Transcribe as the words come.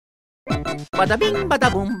Bada bing, bada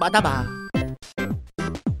boom, bada ba.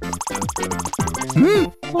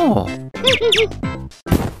 Oh.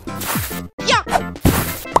 Yeah.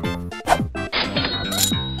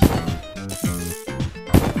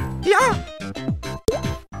 Yeah.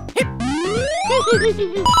 Hip.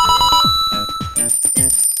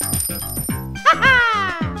 Ha-ha.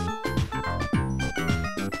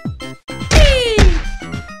 Hey.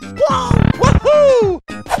 Wow. Woohoo.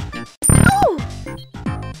 Oh.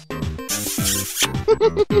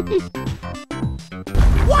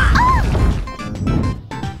 Wow.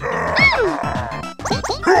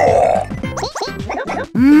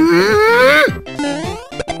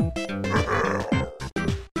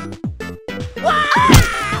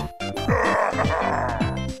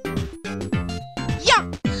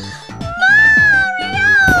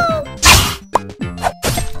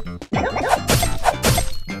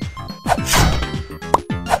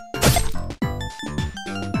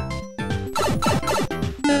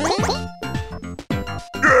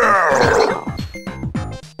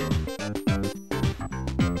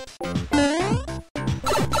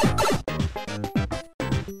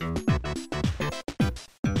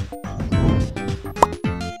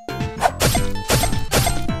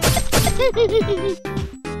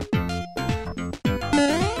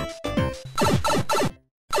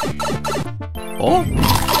 Oh.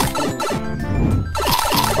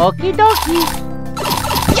 Okie dokie.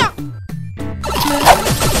 Yeah.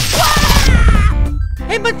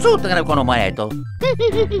 Hey, mazzuto che con un maletto.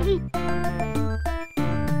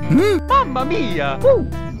 Mamma mia!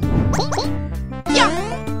 Yeah.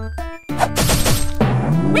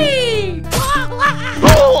 Whee!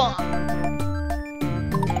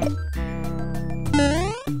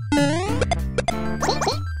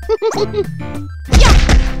 Yeah.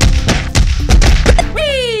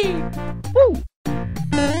 Whee! Oh.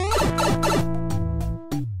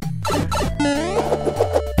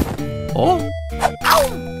 Oh.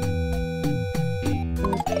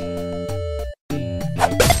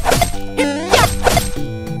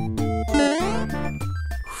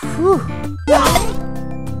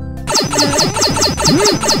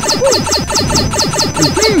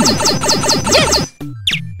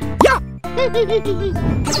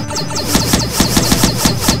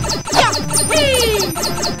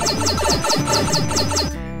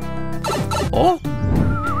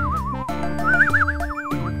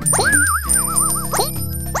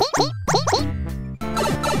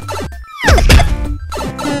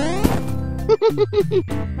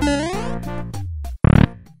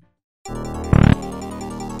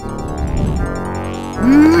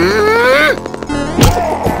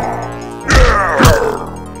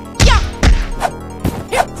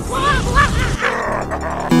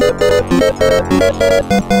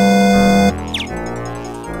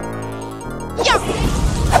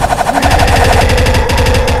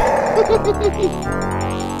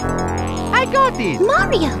 I got it!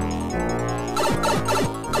 Mario!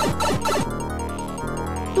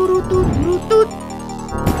 Turutut.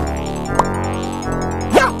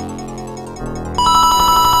 Yeah.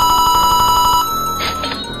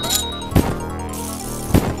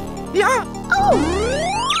 Yeah. Oh!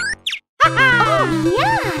 Oh,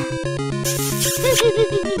 yeah!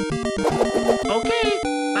 Okay.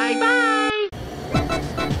 Bye-bye.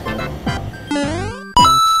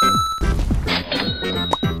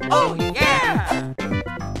 Oh, yeah.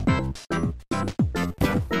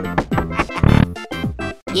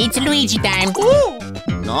 It's Luigi time. Oh.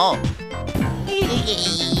 No.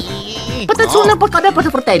 Patazzo po kada pa sa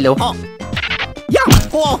fratello. Oh. Yeah.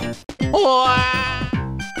 Oh. Oh.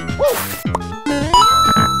 Oh.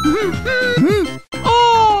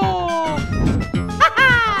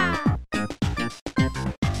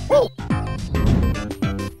 Oh.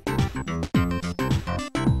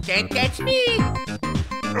 Can't catch me.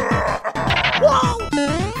 Wow.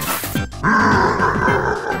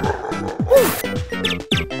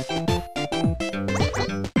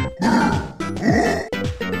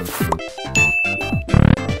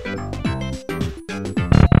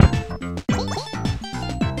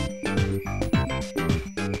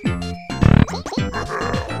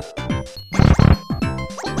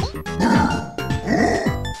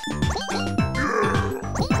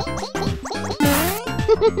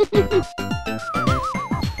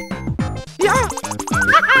 Yeah.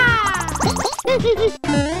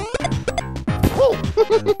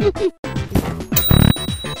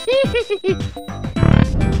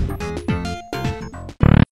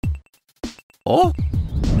 Oh.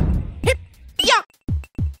 Hip. Yeah.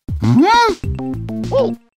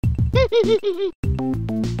 Oh.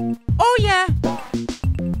 Oh yeah.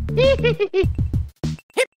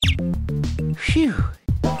 Phew.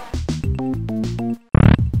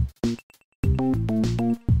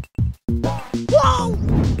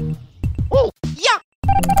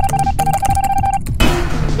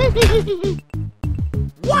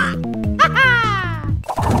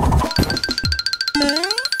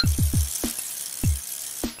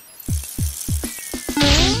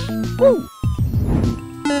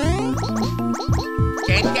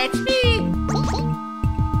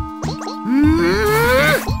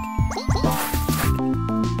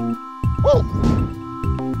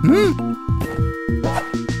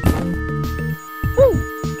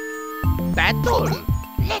 Battle!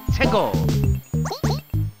 Let's go!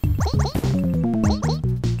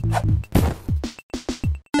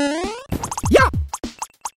 Yeah!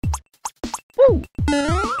 Woo!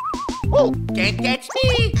 Oh! Can't catch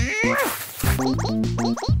me!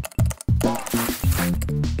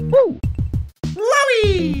 Woo!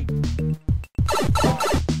 Wowie!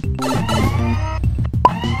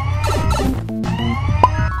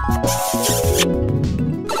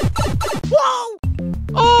 Wow!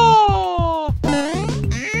 Oh!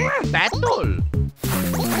 Battle!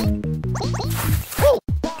 Oh!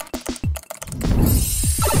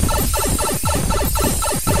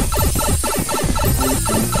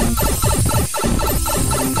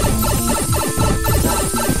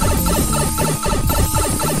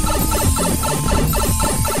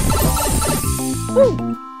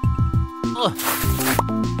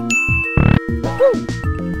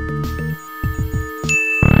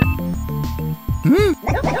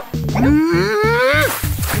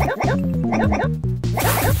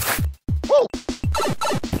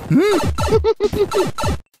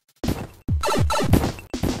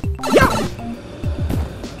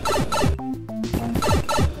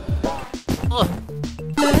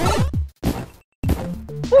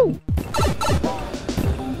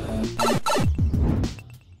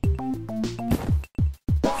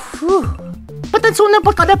 Patansunan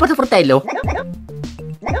po ka dapat sa fratello.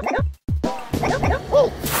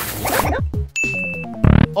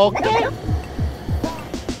 Okay.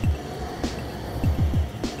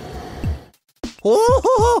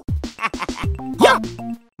 Yeah!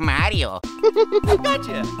 Mario!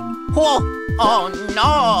 Gotcha! Oh! Oh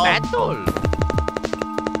no! Battle!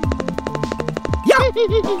 Yeah!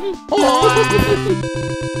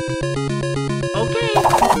 Okay,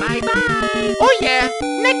 bye-bye! Oh yeah,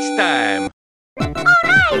 next time!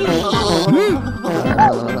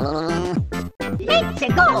 Let's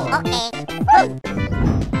go. Okay.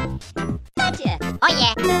 Gotcha. Oh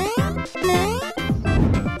yeah.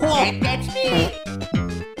 Can't catch me!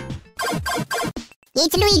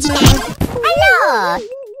 It's Luigi time. Hello.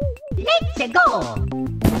 Let's go.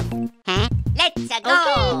 Huh? Let's go.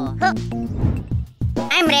 Okay.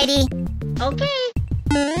 I'm ready. Okay.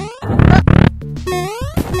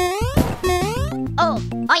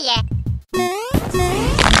 Oh yeah.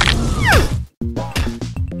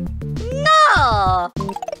 No.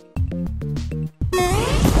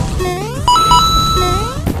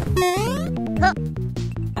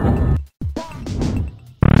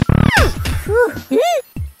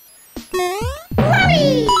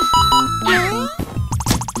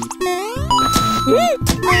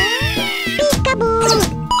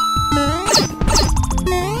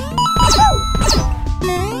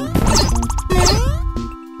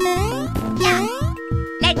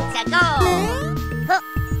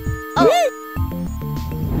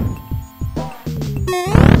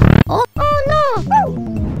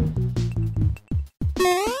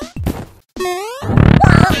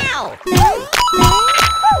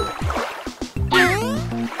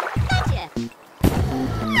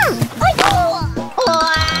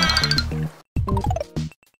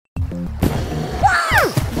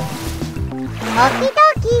 Okie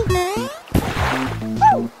dokie.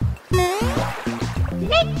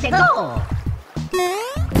 Let's go.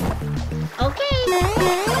 Okay.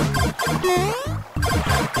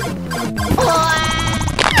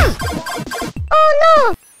 Oh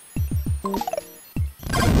no.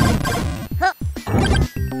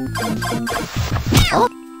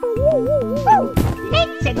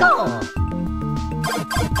 Let's go.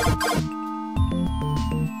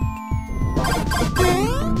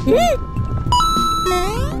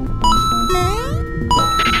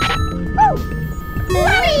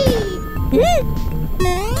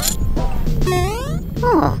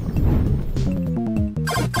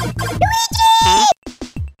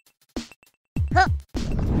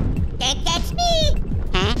 Can't catch me!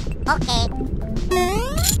 Huh? Okay.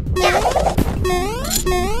 Yeah.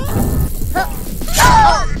 Huh? Huh?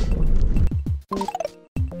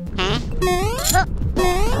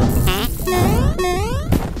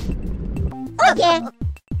 Okay.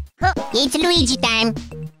 It's Luigi time.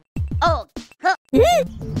 Oh.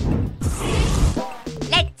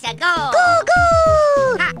 Let's go. Go go.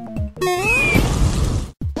 Ha.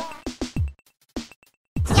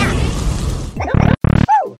 Yeah.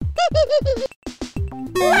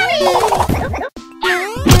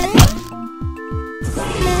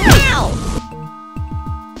 Ow.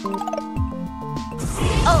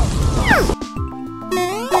 Oh.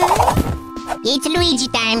 It's Luigi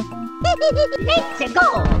time. Let's go.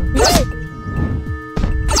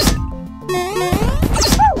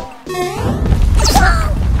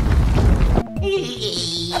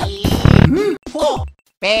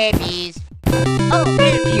 babies. Oh,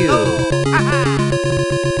 Thank you.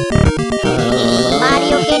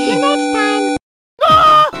 Mario, get you next time.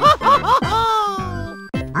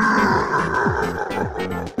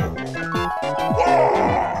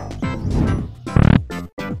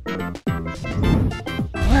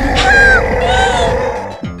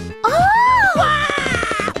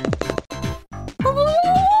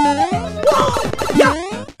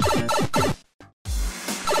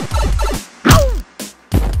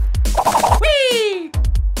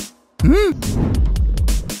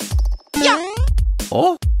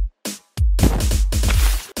 Oh.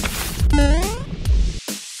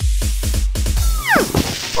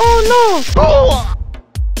 Oh no! Oh!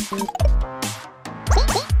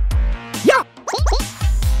 Yeah!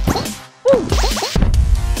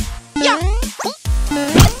 Yeah!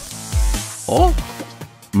 Oh.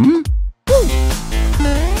 Hmm.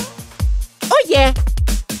 Oh yeah!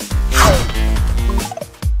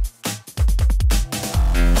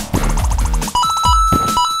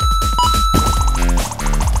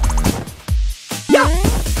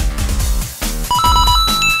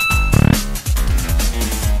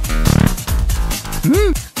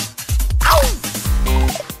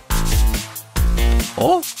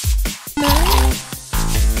 Oh.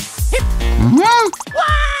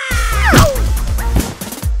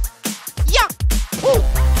 Yeah! Oh!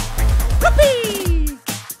 Whoopee!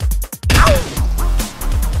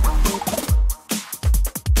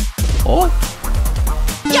 Oh.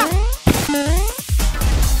 Yeah!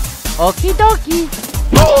 Okie dokie.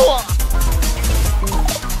 Oh!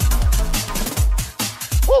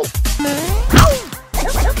 Oh!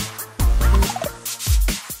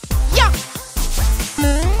 Yeah!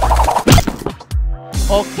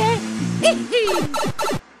 Okay.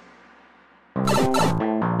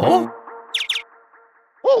 Oh.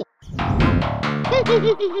 Oh!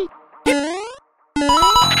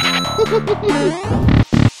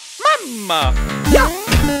 Mamma! Yeah!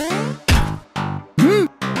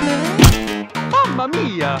 Mamma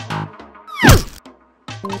mia!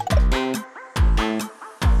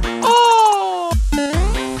 Oh!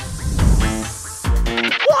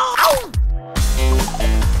 Wow!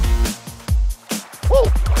 Oh! Oh!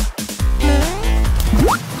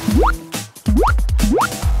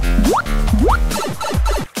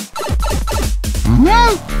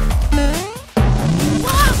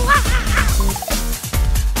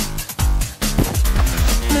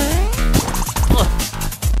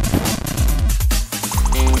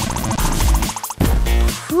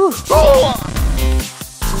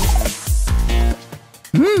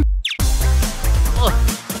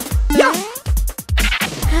 Yeah!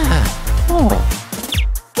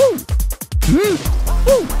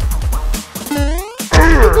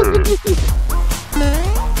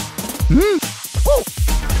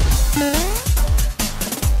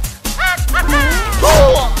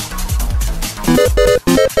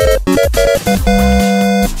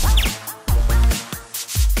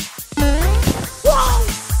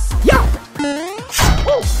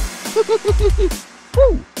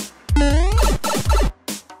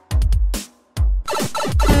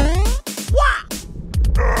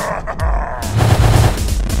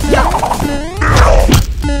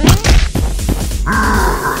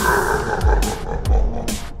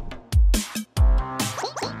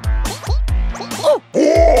 Oh.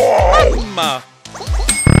 Mamma!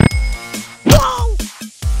 Wow!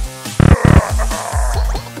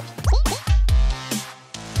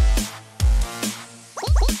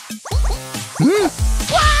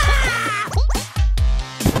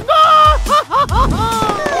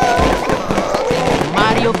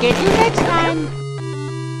 Mario, get you next time.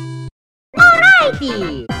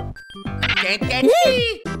 Alrighty. Get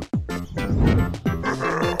me!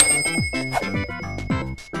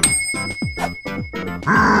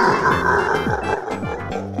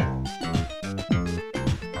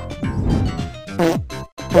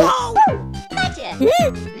 Wow! Gotcha.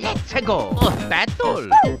 Let's go! Battle!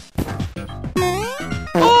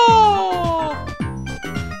 Oh!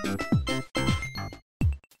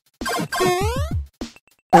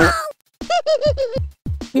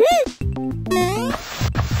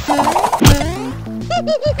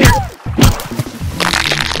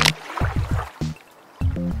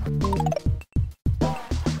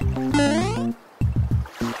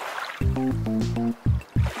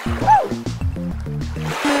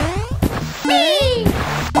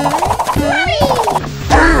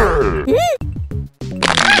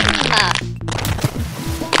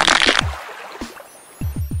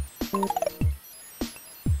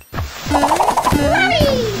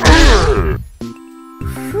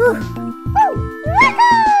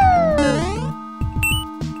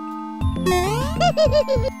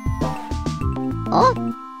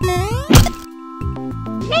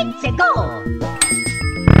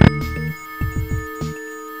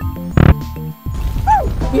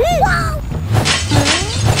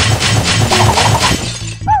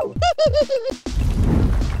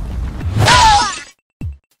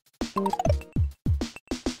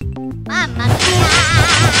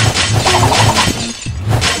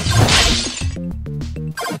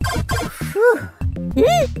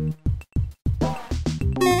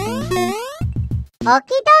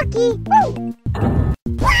 Okie dokie.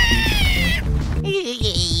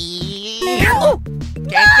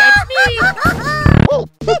 Can't get me!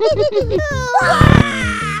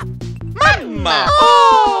 Mamma!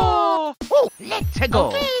 Oh! Let's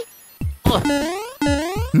go.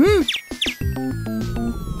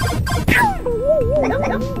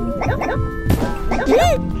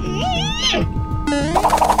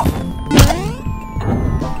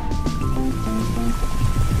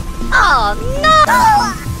 Oh no!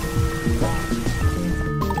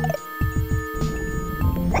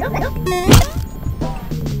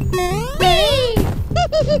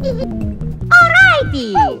 Alrighty!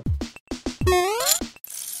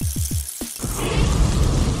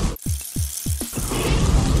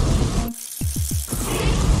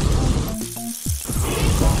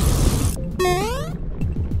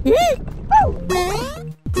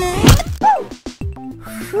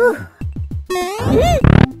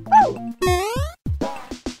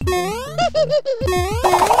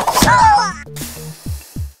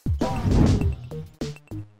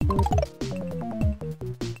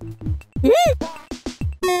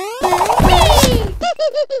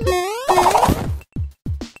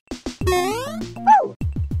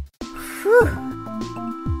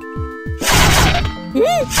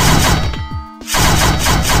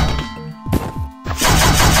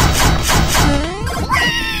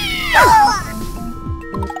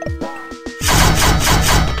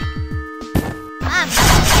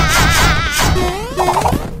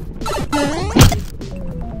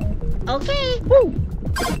 Okay.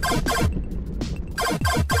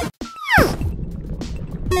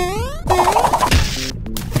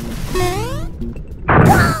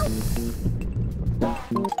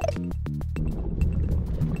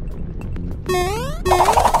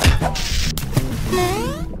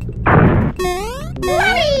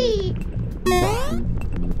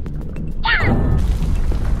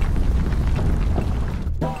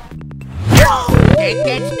 Can't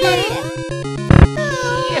get me!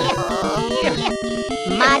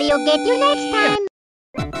 Mario, get you next time.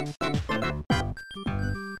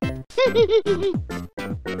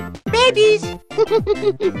 Babies.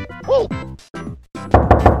 Oh.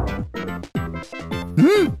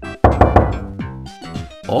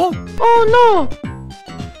 Oh no!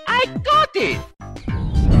 I got it!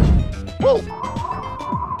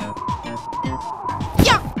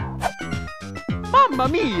 Yeah! Mamma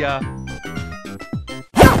mia!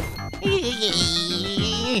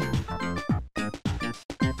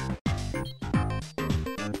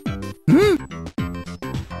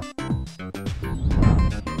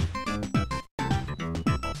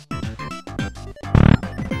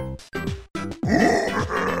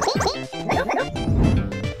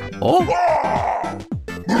 Oh.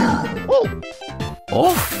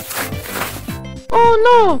 Oh. Oh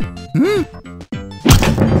no!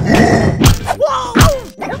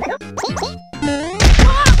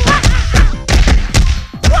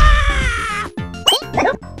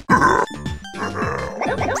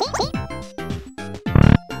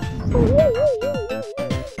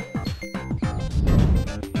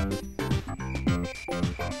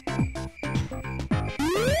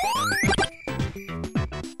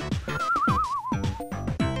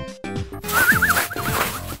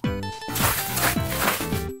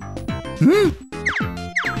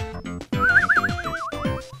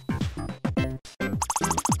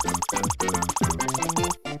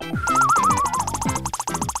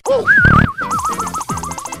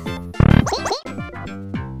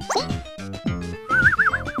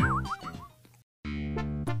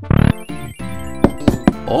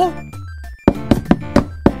 Oh.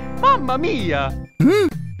 Mamma mia!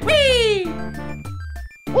 Whee!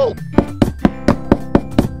 Oh.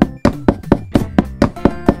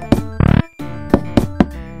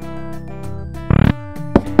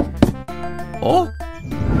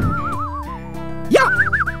 Yeah!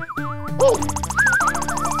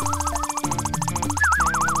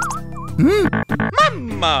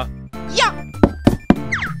 Mamma! Yeah!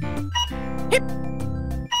 Hip!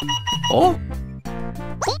 Oh.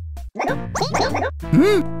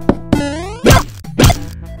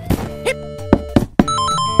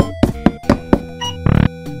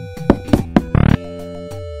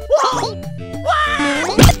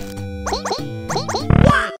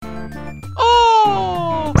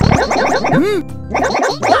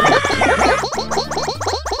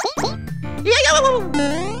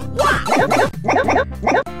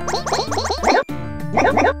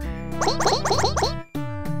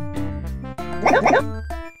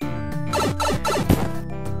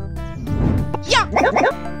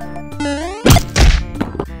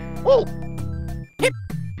 Oh! Yeah!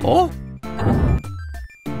 Oh.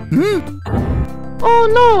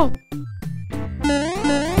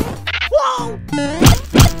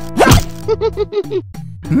 Oh.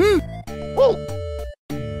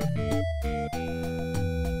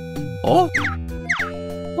 Oh.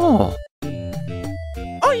 Oh.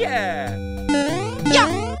 Oh yeah! Yeah.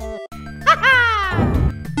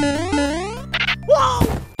 Whoa!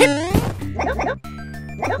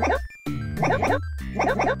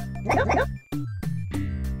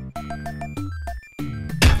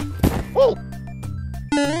 Oh.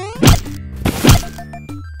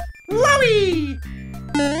 Wowie!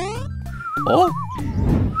 Oh.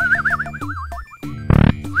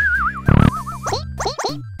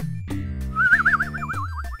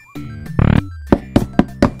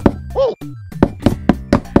 Oh.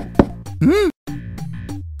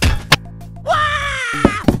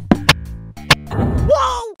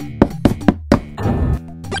 Whoa!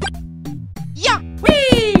 Yeah.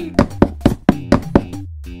 Whee!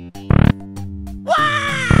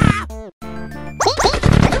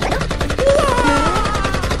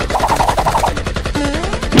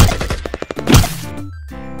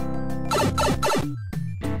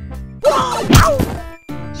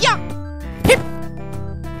 Yeah.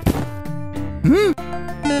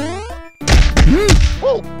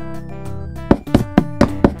 Oh.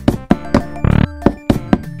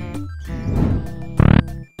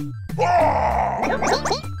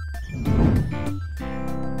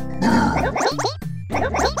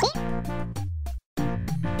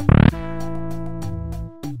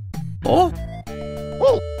 Oh.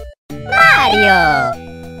 Oh. Mario.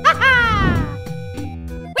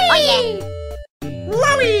 Oh yeah!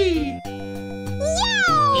 Wowie!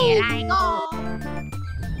 Here I go.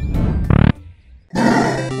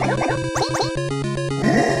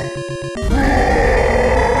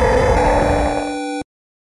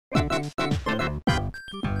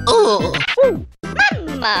 Oh!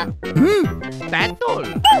 Mamma. Battle!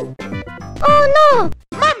 Oh no.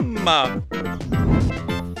 Mamma!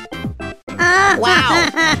 Wow.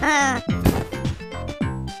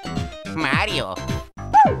 Mario!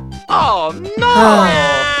 Oh no!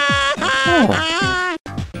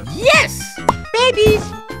 Yes! Babies!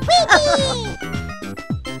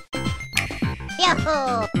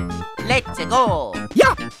 Yahoo. Let's go.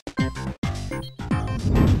 Yeah!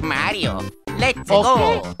 Mario, let's Okay.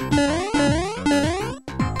 go.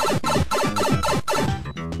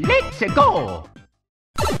 Let's go!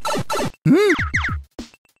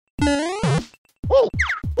 Oh.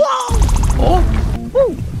 Whoa! Oh.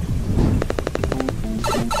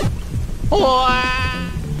 Oh!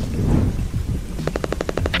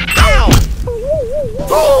 Ow!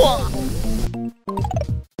 Oh!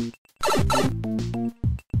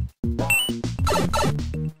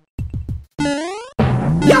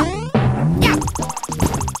 Yeah! Yeah.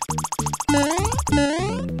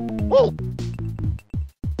 Oh.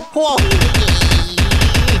 Whoa!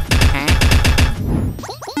 Huh?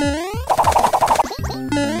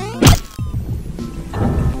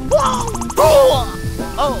 Whoa! Oh!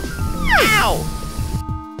 Oh. Ow!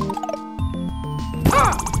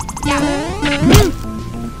 Ah! Yeah.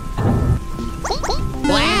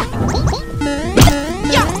 Wow.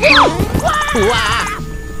 Yeah! Wow.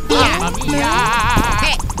 Mamma mia!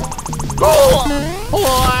 Hey. Oh! Oh!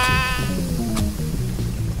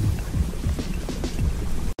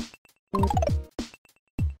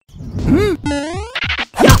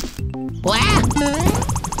 Wow.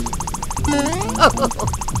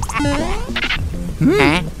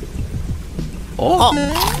 Huh? Oh.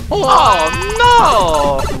 Oh no!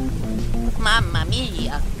 Mamma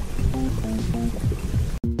mia.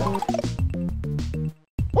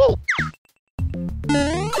 Oh.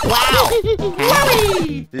 Wow.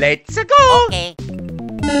 Wowie! Let's go! Okay.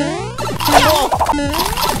 Oh!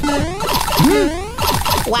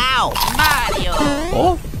 Wow. Mario!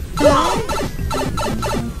 Oh. Wah.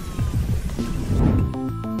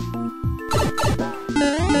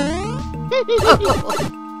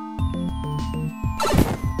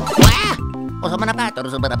 Oh, sama na pa.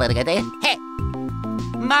 Terus berapa kata? Hey.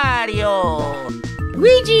 Mario.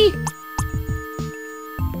 Luigi!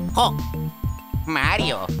 Oh.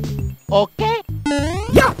 Mario. Okay?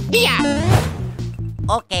 Yeah! Yeah.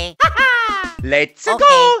 Okay. Let's Okay.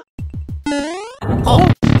 go! Oh.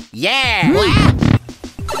 Yeah. Wah.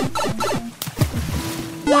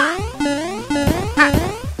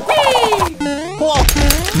 Oh.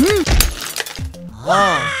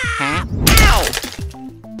 Oh. Huh? Ow!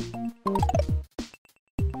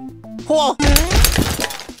 Oh.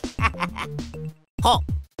 Oh.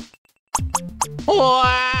 Oh!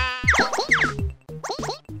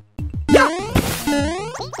 Yeah!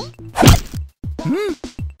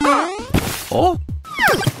 Oh.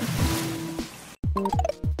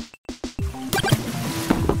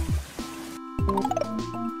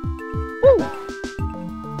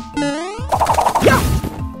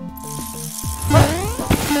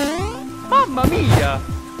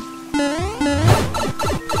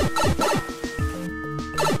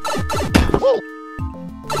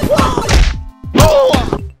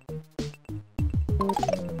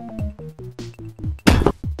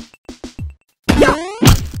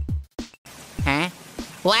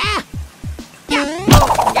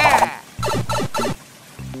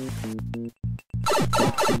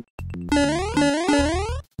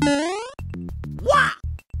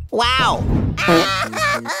 Wow!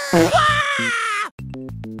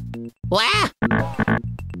 Wow!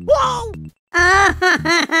 Whoa!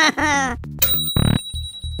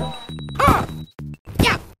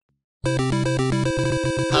 Yeah!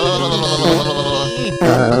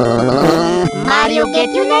 Mario get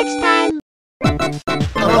you next time.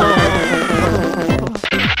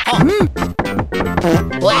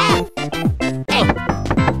 Wow!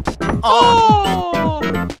 Oh!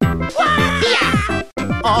 Yeah!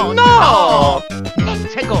 Oh No!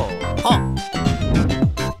 Let's go.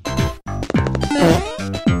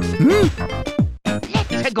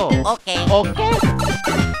 Let's go. Okay. Okay.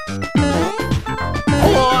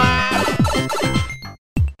 Oh!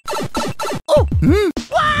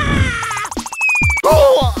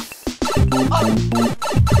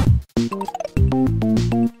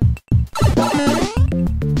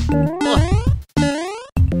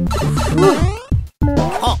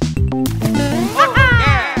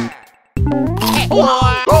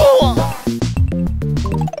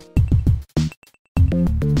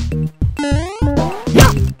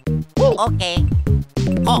 Okay.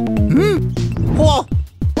 Oh. Whoa.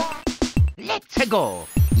 Let's go.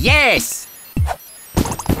 Yes.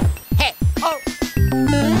 Hey. Oh.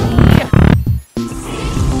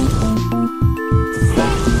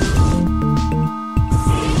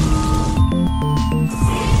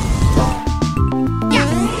 Yeah.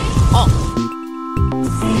 Oh.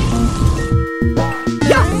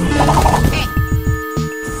 Yeah.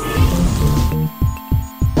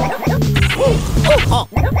 Hey. Oh.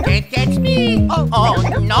 Can't catch me. Oh, oh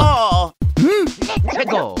no. Let's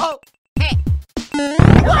go. Oh. Hey.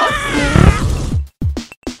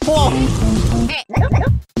 Whoa. Hey.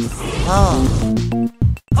 Oh.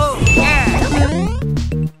 Oh, yeah.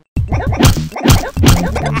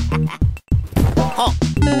 Oh.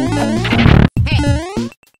 Hey.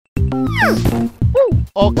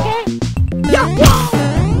 Okay. Yeah.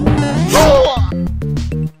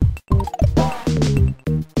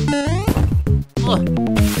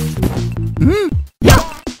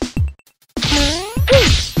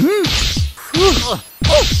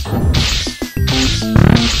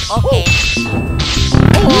 Okay.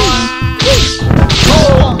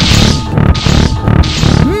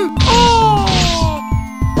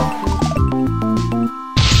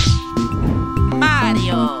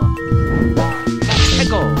 Mario. Let's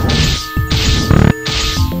go.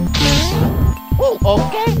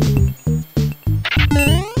 Okay.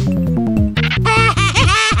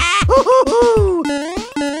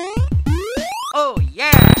 Oh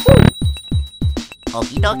yeah.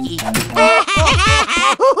 Okie dokie.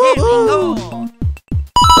 Here we go.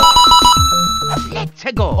 Let's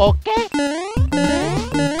go. Okay.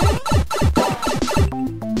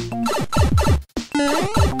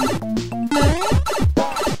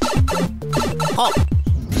 Oh.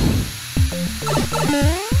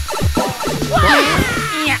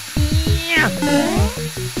 Yeah. Yeah.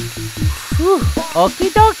 Okie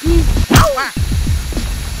dokie.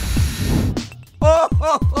 Oh,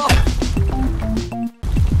 oh, oh.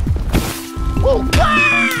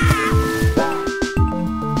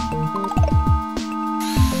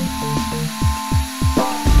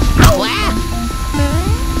 Oh, wow.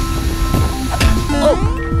 Oh.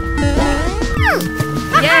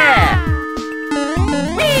 Yeah.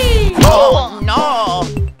 Whee. Oh, no.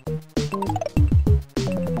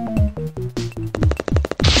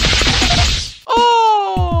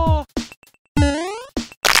 Oh!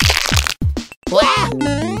 Wow.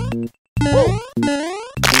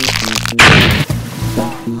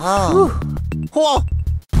 Oh. Whoa.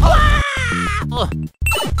 Oh.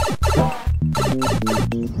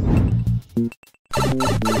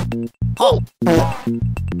 Oh.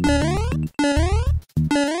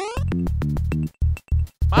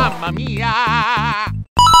 Mamma mia!